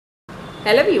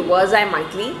Hello viewers, I am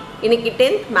Mythili. இன்னைக்கு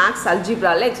 10th Maths Algebra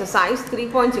exercise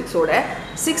 3.6 ஓட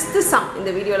 6th sum இந்த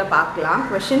வீடியோல பார்க்கலாம்.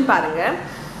 Question பாருங்க.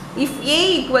 If a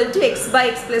equal to x by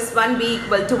x plus 1, b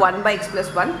equal to 1 by x plus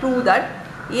 1, prove that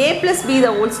a plus b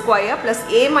the whole square plus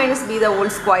a minus b the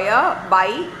whole square by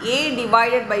a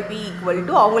divided by b equal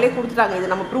to அவங்களே கொடுத்துட்டாங்க.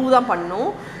 இது நம்ம prove தான் பண்ணனும்.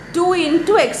 2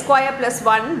 into x square plus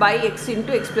 1 by x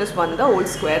into x plus 1 the whole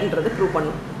square ன்றது prove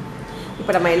பண்ணனும்.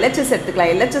 இப்போ நம்ம LHS எடுத்துக்கலாம்.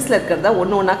 LHSல இருக்கிறத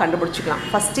ஒன்று ஒன்றா கண்டுபிடிச்சிக்கலாம்.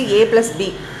 ஃபஸ்ட்டு a plus b,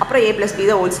 அப்புறம் a plus b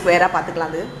தான் ஹோல் ஸ்கொயராக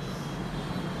பார்த்துக்கலாம். அது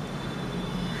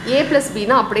a plus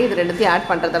bனா அப்படியே இது ரெண்டுத்தையும் ஆட்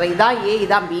பண்ணுறத இதான் a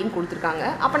இதான் bன்னு கொடுத்துருக்காங்க.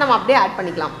 அப்போ நம்ம அப்படியே ஆட்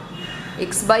பண்ணிக்கலாம்.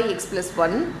 x by x plus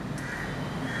 1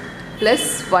 plus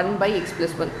 1 by x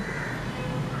plus 1.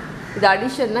 இது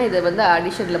அடிஷன்னா இதை வந்து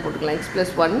அடிஷனில் போட்டுக்கலாம். x plus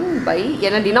 1 by,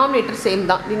 ஏன்னா டினாமினேட்டர் சேம்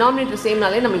தான். டினாமினேட்டர்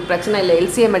சேம்னாலே நம்மளுக்கு பிரச்சனை இல்லை,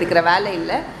 எல்சிஎம் எடுக்கிற வேலை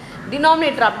இல்லை.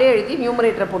 டினாமினேட்டர் அப்படியே எழுதி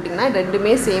நியூமரேட்டரை போட்டிங்கன்னா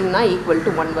ரெண்டுமே சேம்னா ஈக்குவல்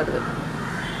டு 1 வருது.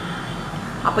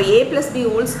 அப்போ a plus b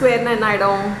ஹோல் ஸ்கொயர்னால் என்ன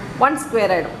ஆகிடும்? 1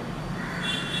 ஸ்கொயர் ஆகிடும்.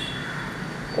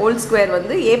 ஹோல் ஸ்கொயர்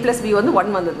வந்து a plus b வந்து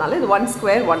 1 வந்ததுனால இது 1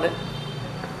 ஸ்கொயர்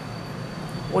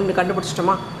 1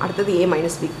 கண்டுபிடிச்சிட்டோமா? அடுத்தது a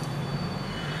minus b.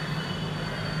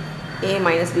 a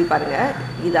minus b பாருங்கள்,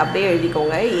 இது அப்படியே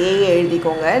எழுதிக்கோங்க. a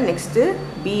எழுதிக்கோங்க, நெக்ஸ்ட்டு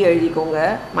b எழுதிக்கோங்க,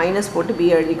 மைனஸ் போட்டு b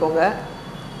எழுதிக்கோங்க.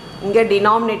 இங்கே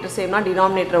டினாமினேட்டர் சேம்னா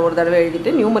டினாமினேட்டர் ஒரு தடவை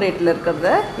எழுதிட்டு நியூமரேட்டரில் இருக்கிறத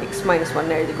எக்ஸ் மைனஸ் 1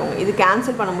 எழுதிக்கோங்க. இது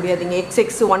கேன்சல் பண்ண முடியாதுங்க. எக்ஸ்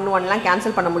 1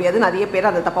 கேன்சல் பண்ண முடியாது. நிறைய பேர்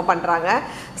அதை தப்பாக பண்ணுறாங்க.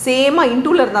 சேமாக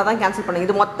இன்டூவில் இருந்தால் தான் கேன்சல் பண்ணுங்க.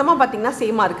 இது மொத்தமாக பார்த்திங்கன்னா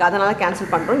சேமாக இருக்குது, அதனால்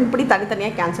கேன்சல் பண்ணுறோம். இப்படி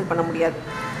தனித்தனியாக கேன்சல் பண்ண முடியாது.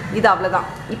 இது அவ்வளோதான்.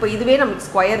 இப்போ இதுவே நமக்கு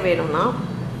ஸ்கொயர் வேணும்னா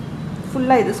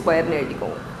ஃபுல்லாக இது ஸ்கொயர்னு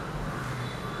எழுதிக்கோங்க.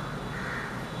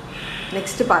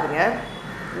 நெக்ஸ்ட்டு பாருங்கள்,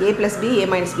 a plus b, a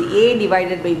minus b, a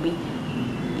divided by b.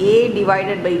 a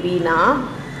divided by bனா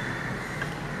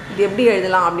இது எப்படி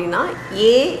எழுதலாம் அப்படின்னா,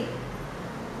 a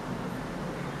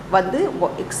வந்து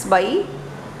x by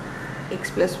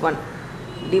x plus 1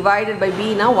 divided by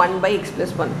bனா 1 by x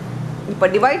plus 1. இப்போ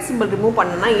டிவைட் சிம்பிள் ரிமூவ்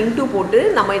பண்ணோன்னா இன்டூ போட்டு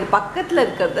நம்ம இது பக்கத்தில்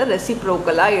இருக்கிறத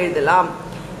ரெசிப்ரோக்கலாக எழுதலாம்.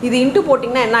 இது இன்டூ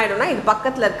போட்டிங்கன்னா என்ன ஆகிடும்னா, இது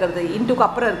பக்கத்தில் இருக்கிறது இன்டூக்கு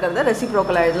அப்புறம் இருக்கிறத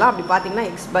ரெசிப்ரோக்கலாக எழுதலாம். அப்படி பார்த்தீங்கன்னா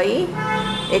x by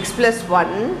x plus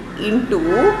 1 into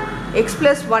x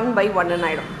plus 1 by 1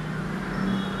 ஆகிடும்.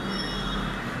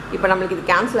 இப்போ நம்மளுக்கு இது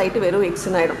கேன்சல் ஆகிட்டு வெறும்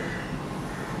எக்ஸ்ன்னு ஆகிடும்.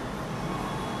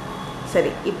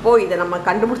 சரி, இப்போது இதை நம்ம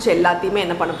கண்டுபிடிச்ச எல்லாத்தையுமே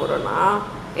என்ன பண்ண போகிறோம்னா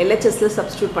எல்ஹெச்எஸில்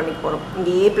சப்ஸ்டியூட் பண்ணிக்க போகிறோம்.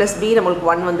 இங்கே a plus b நம்மளுக்கு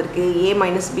 1 வந்திருக்கு, a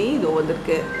minus b இதோ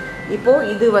வந்திருக்கு. இப்போது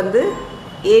இது வந்து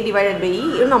a divided by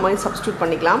e நம்ம சப்ஸ்டியூட்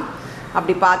பண்ணிக்கலாம்.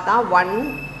 அப்படி பார்த்தா 1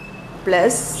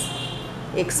 plus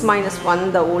x minus 1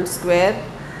 the whole square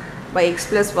by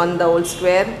x plus 1 the whole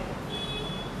square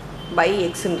by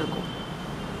xன்னு இருக்கும்.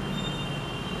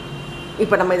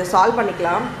 இப்போ நம்ம இதை சால்வ்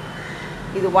பண்ணிக்கலாம்.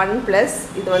 இது 1 ப்ளஸ்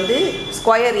இது வந்து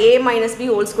square a minus b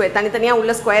whole square தனித்தனியாக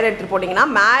உள்ள ஸ்கொயர் எடுத்துகிட்டு போட்டிங்கன்னா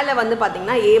மேலே வந்து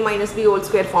பார்த்திங்கன்னா a minus b whole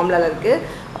square ஃபார்முலாவில் இருக்குது.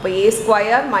 அப்போ a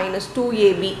square minus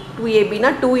 2ab,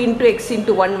 2abனா 2 into X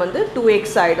into 1 வந்து 2x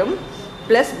ஆகிடும்.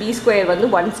 ப்ளஸ் b ஸ்கொயர் வந்து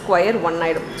 1 ஸ்கொயர் 1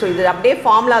 ஆகிடும். ஸோ இது அப்படியே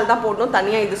ஃபார்முலாவில் தான் போடணும்,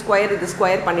 தனியாக இது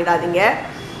ஸ்கொயர் பண்ணிடாதீங்க.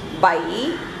 By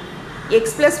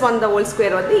x plus 1 the whole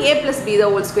square வந்து a plus b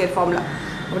the whole square formula.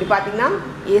 அப்படி பார்த்திங்கன்னா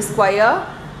a square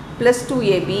plus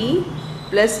 2ab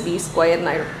plus b ஸ்கொயர்னு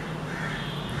ஆகிடும்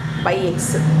பை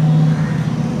எக்ஸ்.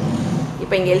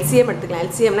 இப்போ இங்கே எல்சிஎம் எடுத்துக்கலாம்.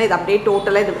 எல்சிஎம்னா இது அப்படியே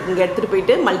டோட்டலாக இது இங்கே எடுத்துகிட்டு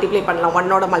போயிட்டு மல்டிப்ளை பண்ணலாம்,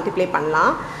 1ஓட மல்டிப்ளை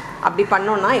பண்ணலாம். அப்படி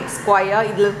பண்ணோன்னா எக்ஸ் ஸ்கொயர்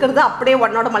இதில் இருக்கிறது அப்படியே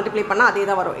 1ஓட மல்டிப்ளை பண்ணால் அதே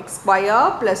தான் வரும். X square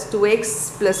plus 2x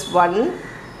plus 1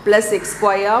 plus X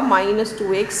square minus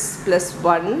 2x plus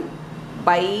 1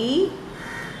 by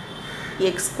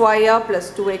X square plus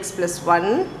 2x plus 1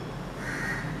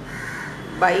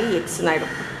 by எக்ஸ்ன்னு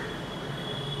ஆகிடும்.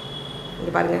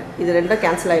 இங்கே பாருங்கள், இது ரெண்டும்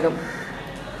கேன்சல் ஆகிடும்.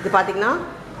 இது பார்த்திங்கன்னா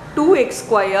 2x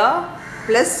ஸ்கொயர்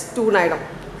ப்ளஸ் 2 ஆகிடும்.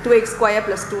 2x ஸ்கொயர்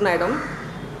ப்ளஸ் 2 ஆகிடும்.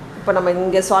 இப்போ நம்ம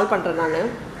இங்கே சால்வ் பண்ணுறேன் நான்.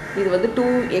 இது வந்து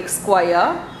 2x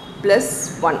ஸ்கொயர் ப்ளஸ்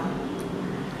 1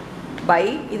 பை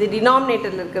இது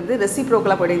டினாமினேட்டரில் இருக்கிறது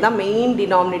ரெசிப்ரோக்கலாக போய்ட்டு தான் மெயின்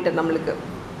டினாமினேட்டர் நம்மளுக்கு.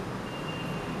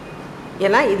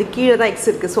 ஏன்னா இது கீழே தான் எக்ஸ்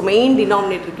இருக்குது. ஸோ மெயின்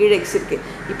டினாமினேட்டர் கீழே எக்ஸ் இருக்குது.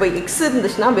 இப்போ எக்ஸ்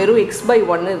இருந்துச்சுன்னா வெறும் எக்ஸ் பை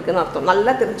 1 இருக்குதுன்னு அர்த்தம்.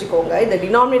 நல்லா தெரிஞ்சுக்கோங்க, இந்த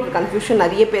டினாமினேட்டர் கன்ஃபியூஷன்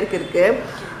நிறைய பேருக்கு இருக்குது.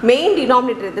 மெயின்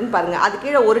டினாமினேட்டர் எதுன்னு பாருங்கள், அது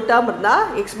கீழே ஒரு டேர்ம் இருந்தால்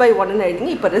எக்ஸ் பை 1ன்னு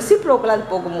எழுதிங்க. இப்போ ரெசிப்ரோக்கலாக அது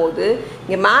போகும்போது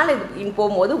இங்கே மேலே இது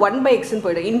போகும்போது 1 பை எக்ஸ்ன்னு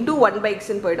போயிடும், இன்டூ 1 பை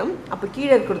எக்ஸ்ன்னு போயிடும். அப்போ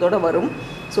கீழே இருக்கிறதோட வரும்.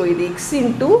 ஸோ இது X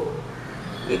into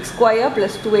X square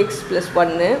plus 2x plus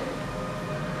 1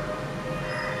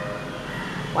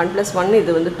 plus 1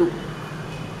 இது வந்து 2.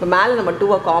 இப்போ மேலே நம்ம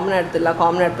 2 காமனாக எடுத்துடலாம்.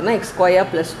 காமனாக எடுத்தோம்னா எக்ஸ் ஸ்கொயர்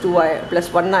ப்ளஸ் 2 ப்ளஸ்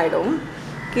 1 ஆகிடும்.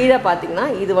 கீழே பார்த்திங்கன்னா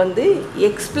இது வந்து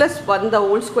எக்ஸ் ப்ளஸ் 1 த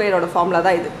ஹோல் ஸ்கொயரோட ஃபார்முலா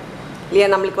தான் இது இல்லையா.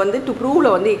 நம்மளுக்கு வந்து டு ப்ரூவில்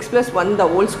வந்து எக்ஸ் ப்ளஸ் 1 த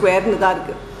ஹோல் ஸ்கொயர்னு தான்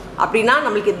இருக்குது. அப்படின்னா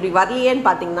நம்மளுக்கு இப்படி வரலையேன்னு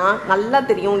பார்த்தீங்கன்னா நல்லா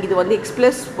தெரியும். இது வந்து எக்ஸ்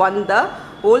ப்ளஸ் 1 த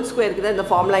ஹோல் ஸ்கொயருக்கு தான் இந்த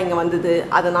ஃபார்முலா இங்கே வந்தது.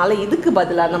 அதனால் இதுக்கு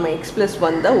பதிலாக நம்ம எக்ஸ் ப்ளஸ்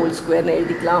 1 த ஹோல் ஸ்கொயர்னு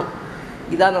எழுதிக்கலாம்.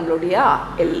 இதான் நம்மளுடைய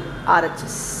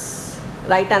RHS.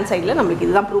 ரைட் ஹேண்ட் சைடில் நம்மளுக்கு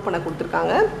இதுதான் ப்ரூவ் பண்ண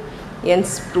கொடுத்துருக்காங்க.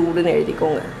 என்ஸ் ப்ரூவ்டுன்னு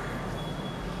எழுதிக்கோங்க.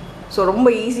 ஸோ ரொம்ப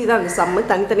ஈஸி தான் இந்த சம்மு.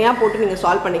 தனித்தனியாக போட்டு நீங்கள்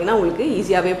சால்வ் பண்ணிங்கன்னா உங்களுக்கு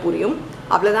ஈஸியாகவே புரியும்.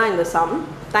 அவ்வளோதான் இந்த சம்.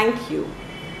 தேங்க்யூ.